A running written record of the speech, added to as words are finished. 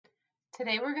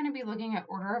Today we're going to be looking at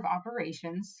order of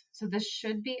operations. So this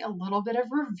should be a little bit of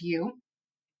review.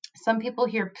 Some people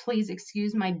here, please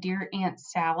excuse my dear Aunt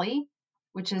Sally,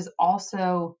 which is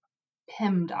also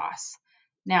PEMDAS.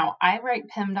 Now, I write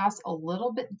PEMDAS a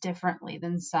little bit differently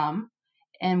than some.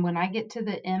 And when I get to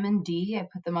the M and D, I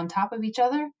put them on top of each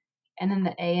other. And then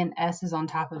the A and S is on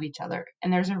top of each other.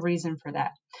 And there's a reason for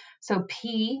that. So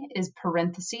P is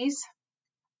parentheses.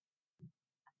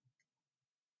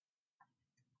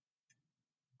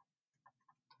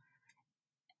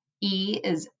 E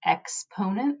is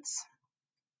exponents.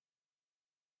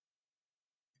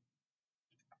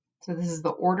 So this is the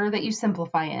order that you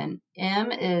simplify in.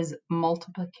 M is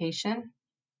multiplication.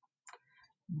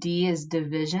 D is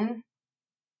division.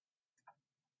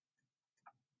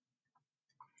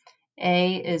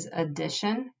 A is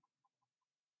addition.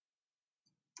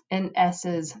 And S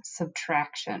is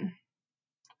subtraction.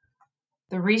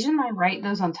 The reason I write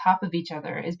those on top of each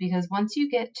other is because once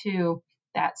you get to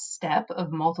that step of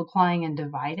multiplying and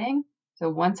dividing, so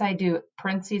once I do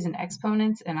parentheses and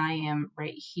exponents and I am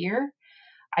right here,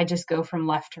 I just go from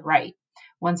left to right.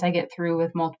 Once I get through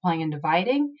with multiplying and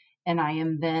dividing, and I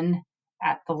am then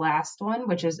at the last one,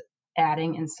 which is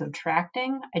adding and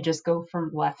subtracting, I just go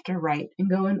from left to right and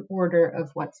go in order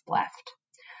of what's left.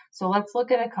 So let's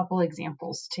look at a couple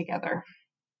examples together.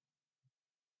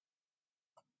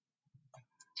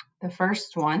 The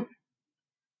first one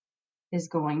is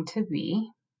going to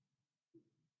be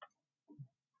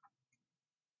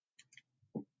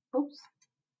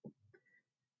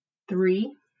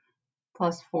 3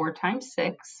 plus 4 times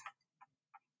 6.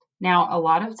 Now, a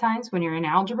lot of times when you're in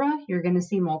algebra, you're going to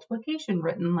see multiplication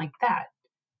written like that,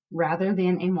 rather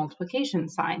than a multiplication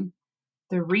sign.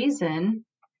 The reason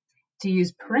to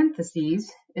use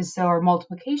parentheses is so our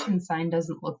multiplication sign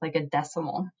doesn't look like a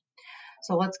decimal.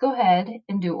 So let's go ahead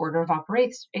and do order of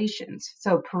operations.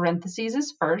 So parentheses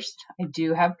is first. I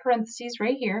do have parentheses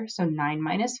right here. So 9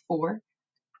 minus 4.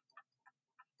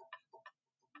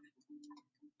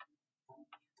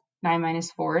 9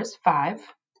 minus 4 is 5.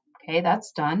 Okay,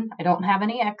 that's done. I don't have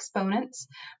any exponents.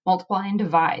 Multiply and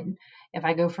divide. If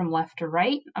I go from left to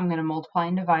right, I'm going to multiply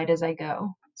and divide as I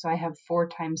go. So I have 4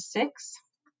 times 6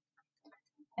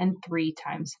 and 3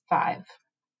 times 5.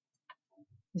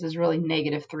 This is really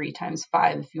negative 3 times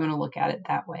 5 if you want to look at it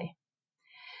that way.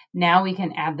 Now we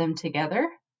can add them together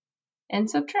and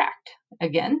subtract.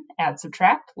 Again, add,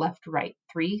 subtract, left, right.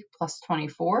 3 plus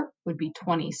 24 would be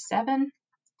 27.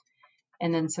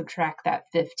 And then subtract that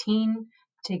 15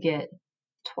 to get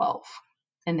 12.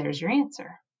 And there's your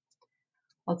answer.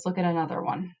 Let's look at another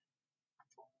one.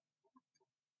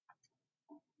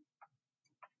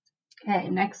 Okay,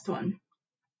 next one.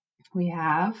 We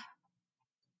have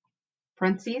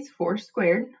parentheses 4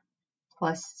 squared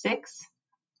plus 6,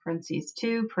 parentheses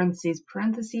 2, parentheses,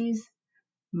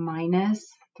 minus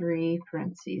 3,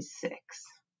 parentheses 6.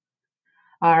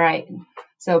 All right,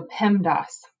 so PEMDAS.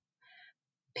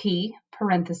 P,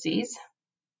 parentheses.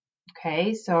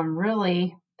 Okay, so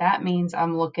that means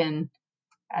I'm looking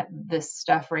at this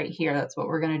stuff right here. That's what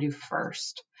we're going to do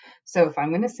first. So if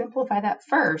I'm going to simplify that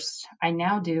first, I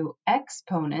now do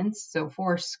exponents. So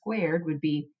 4 squared would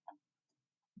be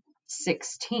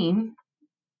 16.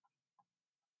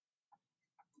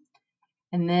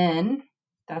 And then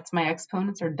that's my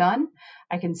exponents are done.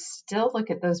 I can still look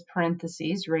at those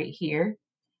parentheses right here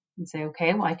and say,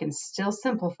 okay, well, I can still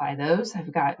simplify those.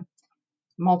 I've got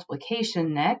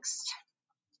multiplication next,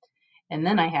 and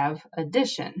then I have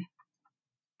addition.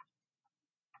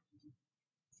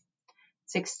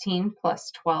 16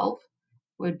 plus 12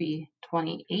 would be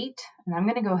 28. And I'm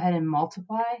going to go ahead and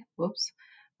multiply.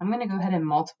 I'm going to go ahead and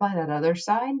multiply that other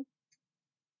side.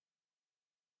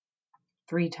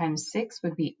 3 times 6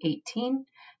 would be 18.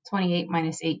 28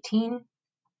 minus 18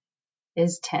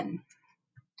 is 10.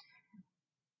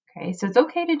 Okay, so it's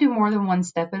okay to do more than one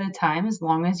step at a time as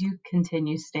long as you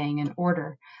continue staying in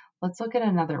order. Let's look at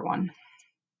another one.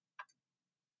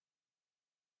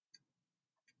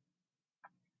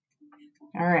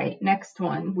 All right, next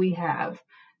one we have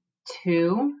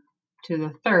 2 to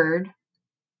the third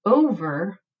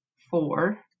over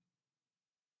 4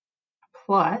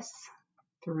 plus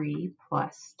 3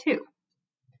 plus 2.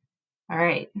 All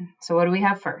right, so what do we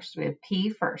have first? We have P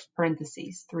first,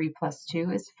 parentheses. 3 plus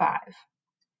 2 is 5.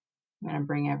 I'm going to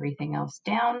bring everything else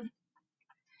down.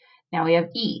 Now we have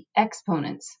E,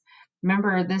 exponents.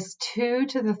 Remember, this 2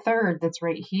 to the third that's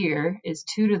right here is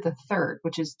 2 to the third,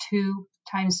 which is 2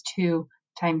 times 2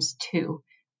 times 2,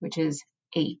 which is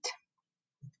 8.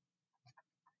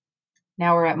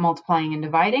 Now we're at multiplying and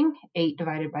dividing. 8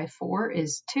 divided by 4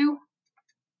 is 2.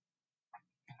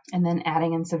 And then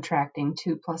adding and subtracting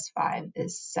 2 plus 5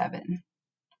 is 7.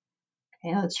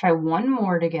 Okay, let's try one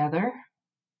more together.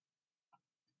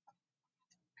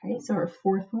 Okay, so our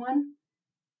fourth one,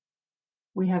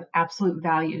 we have absolute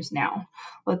values now.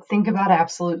 Let's think about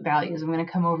absolute values. I'm going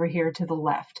to come over here to the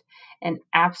left. An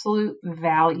absolute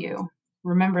value,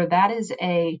 remember that is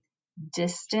a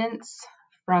distance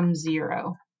from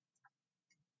 0.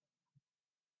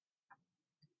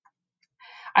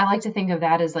 I like to think of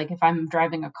that as like if I'm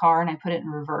driving a car and I put it in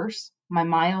reverse, my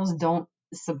miles don't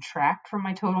subtract from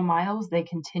my total miles, they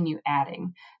continue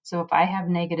adding. So if I have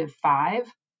 -5,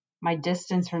 my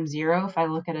distance from 0, if I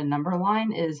look at a number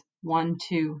line, is 1,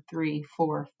 2, 3,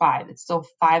 4, 5. It's still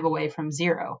 5 away from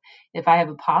 0. If I have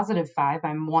a +5,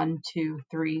 I'm 1, 2,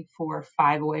 3, 4,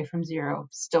 5 away from 0,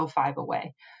 still 5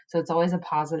 away. So it's always a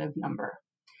positive number.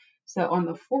 So on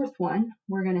the fourth one,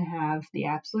 we're going to have the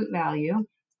absolute value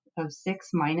of 6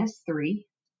 minus 3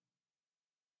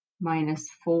 minus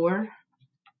 4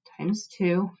 times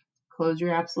 2, close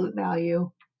your absolute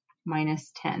value,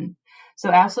 minus 10. So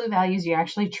absolute values you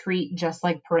actually treat just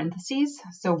like parentheses.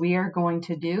 So we are going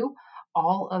to do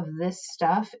all of this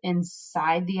stuff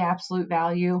inside the absolute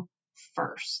value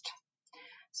first.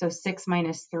 So 6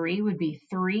 minus 3 would be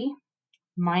 3,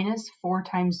 minus 4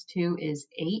 times 2 is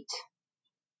 8.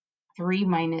 3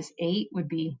 minus 8 would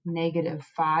be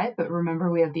 -5, but remember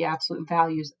we have the absolute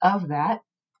values of that.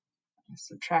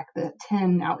 Subtract the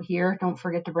 10 out here. Don't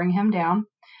forget to bring him down.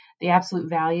 The absolute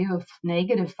value of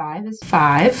 -5 is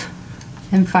 5,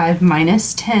 and 5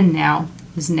 minus 10 now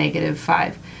is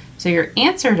 -5. So your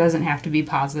answer doesn't have to be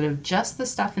positive, just the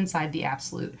stuff inside the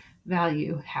absolute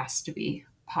value has to be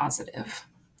positive.